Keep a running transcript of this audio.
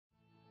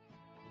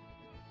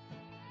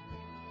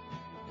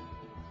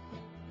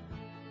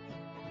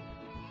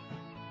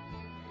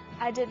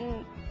I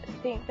didn't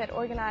think that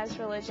organized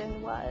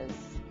religion was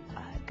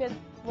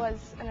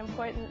an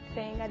important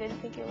thing. I didn't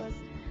think it was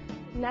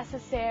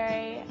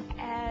necessary,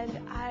 and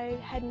I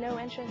had no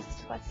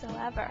interest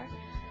whatsoever.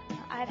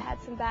 I'd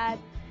had some bad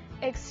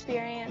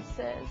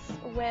experiences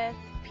with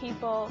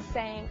people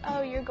saying,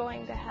 "Oh, you're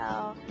going to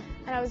hell,"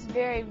 and I was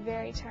very,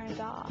 very turned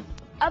off.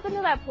 Up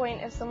until that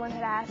point, if someone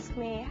had asked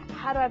me,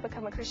 how do I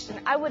become a Christian,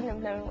 I wouldn't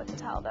have known what to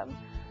tell them.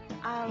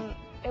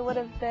 It would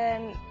have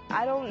been,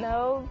 I don't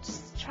know,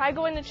 just try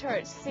going to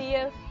church, see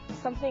if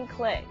something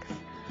clicks.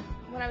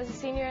 When I was a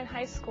senior in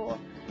high school,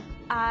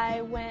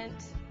 I went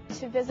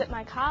to visit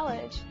my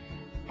college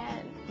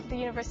and the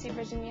University of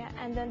Virginia,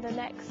 and then the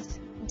next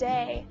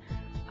day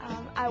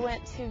I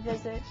went to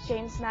visit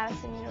James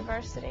Madison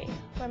University,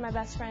 where my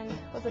best friend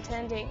was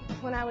attending.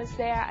 When I was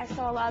there, I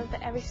saw a lot of the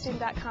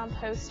everystudent.com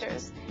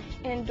posters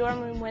in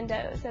dorm room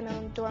windows and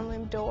on dorm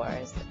room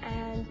doors,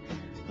 and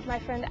my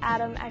friend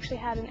Adam actually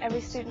had an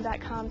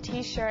everystudent.com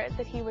t-shirt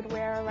that he would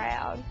wear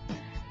around,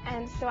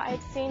 and so I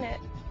had seen it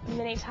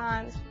many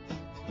times.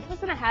 I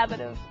was in a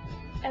habit of,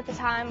 at the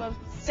time, of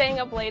staying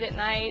up late at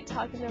night,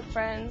 talking to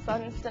friends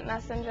on Instant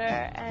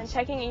Messenger and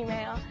checking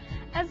email.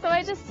 And so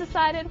I just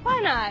decided, why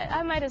not?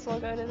 I might as well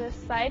go to this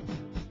site.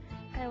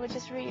 And I would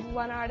just read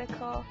one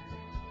article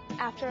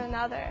after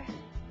another.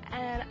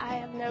 And I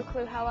have no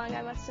clue how long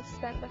I must have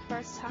spent the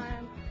first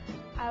time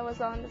I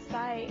was on the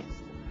site.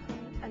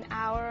 An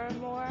hour or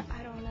more?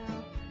 I don't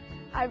know.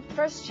 I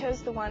first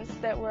chose the ones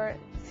that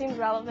seemed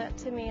relevant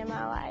to me in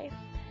my life,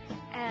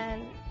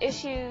 and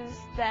issues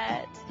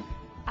that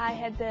I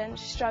had been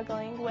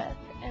struggling with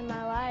in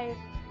my life.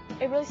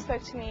 It really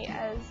spoke to me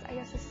as, I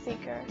guess, a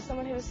seeker,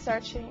 someone who was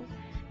searching.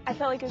 I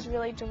felt like it was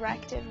really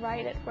directed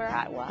right at where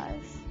I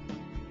was.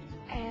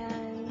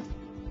 And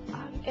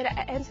it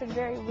answered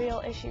very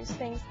real issues,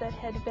 things that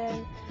had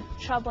been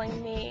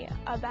troubling me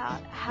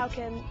about how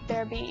can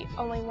there be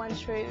only one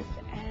truth,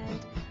 and,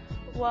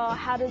 well,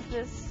 how does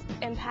this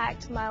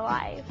impact my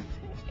life?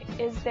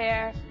 Is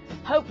there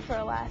hope for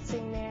a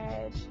lasting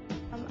marriage?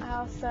 I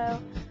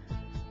also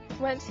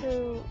went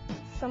to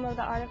some of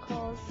the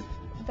articles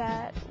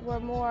that were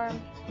more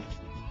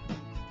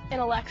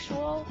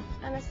intellectual,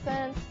 in a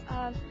sense,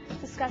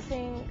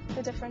 discussing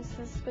the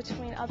differences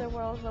between other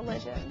world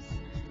religions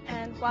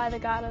and why the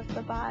God of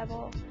the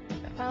Bible.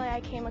 Finally,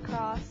 I came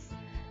across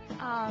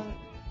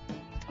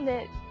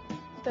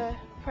the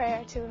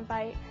prayer to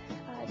invite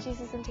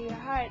Jesus into your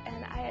heart,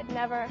 and I had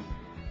never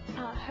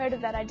heard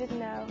of that. I didn't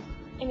know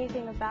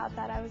anything about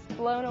that. I was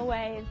blown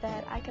away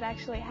that I could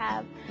actually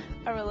have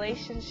a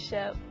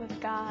relationship with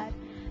God.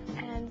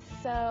 And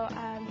so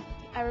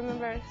I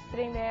remember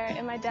sitting there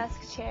in my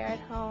desk chair at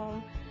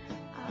home,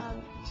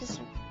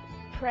 just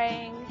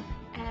praying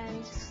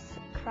and just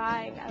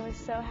crying. I was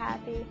so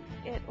happy.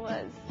 It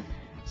was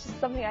just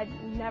something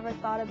I'd never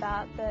thought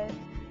about, that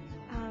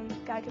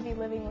God could be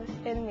living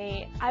within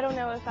me. I don't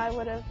know if I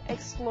would have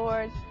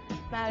explored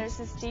matters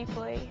as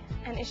deeply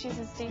and issues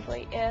as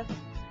deeply if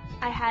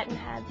I hadn't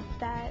had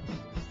that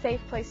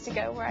safe place to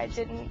go where I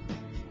didn't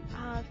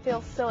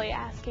feel silly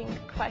asking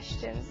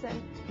questions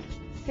and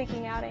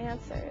seeking out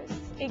answers.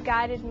 It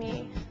guided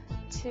me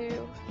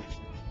to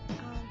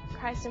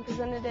Christ and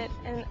presented it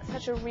in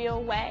such a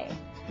real way.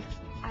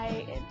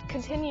 I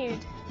continued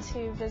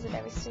to visit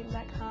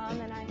everystudent.com,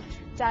 and I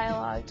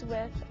dialogued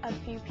with a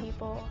few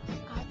people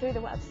through the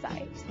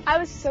website. I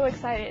was so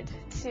excited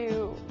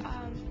to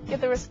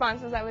get the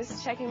responses. I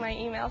was checking my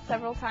email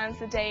several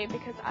times a day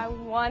because I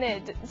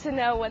wanted to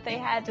know what they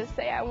had to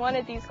say. I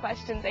wanted these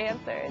questions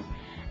answered.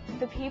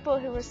 The people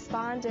who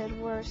responded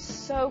were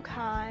so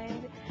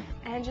kind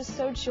and just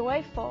so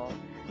joyful,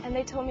 and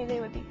they told me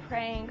they would be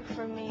praying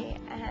for me,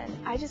 and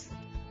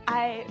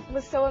I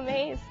was so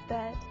amazed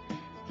that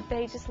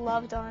they just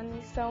loved on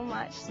me so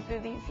much through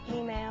these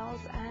emails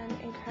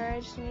and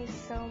encouraged me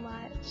so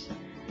much.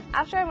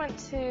 After I went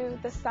to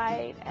the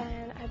site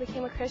and I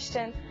became a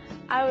Christian,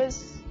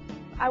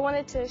 I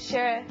wanted to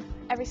share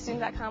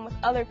everystudent.com with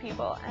other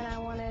people, and I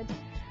wanted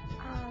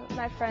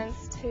my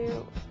friends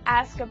to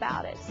ask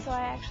about it. So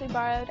I actually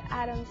borrowed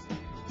Adam's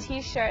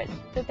t-shirt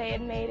that they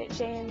had made at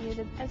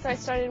JMU, and so I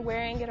started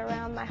wearing it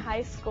around my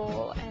high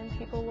school, and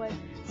people would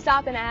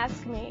stop and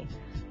ask me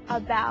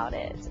about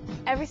it.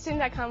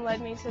 Everystudent.com led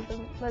me to the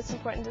most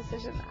important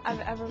decision I've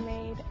ever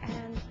made,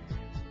 and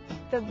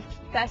the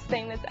best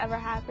thing that's ever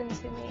happened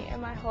to me in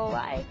my whole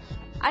life.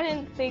 I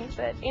didn't think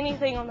that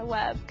anything on the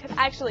web could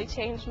actually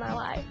change my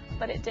life,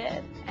 but it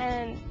did.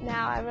 And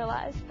now I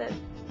realize that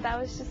that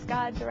was just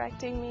God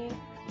directing me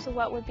to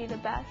what would be the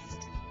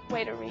best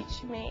way to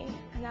reach me,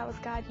 and that was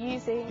God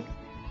using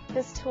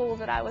this tool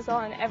that I was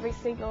on every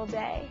single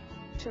day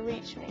to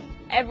reach me.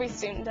 Every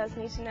student does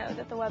need to know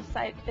that the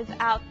website is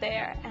out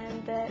there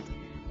and that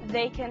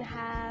they can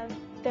have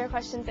their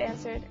questions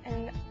answered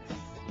in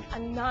a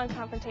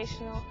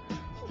non-confrontational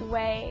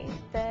way,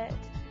 that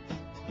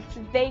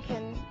they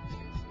can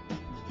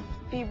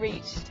be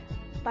reached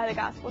by the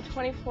gospel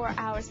 24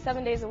 hours,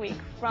 7 days a week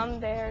from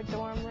their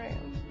dorm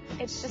room.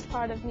 It's just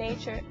part of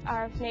nature,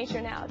 our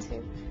nature now,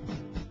 to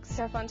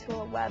surf onto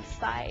a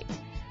website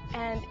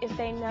And if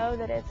they know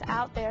that it's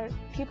out there,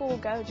 people will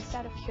go just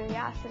out of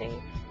curiosity,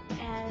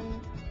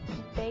 and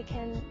they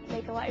can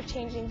make a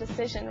life-changing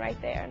decision right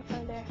there in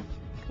front of their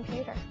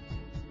computer.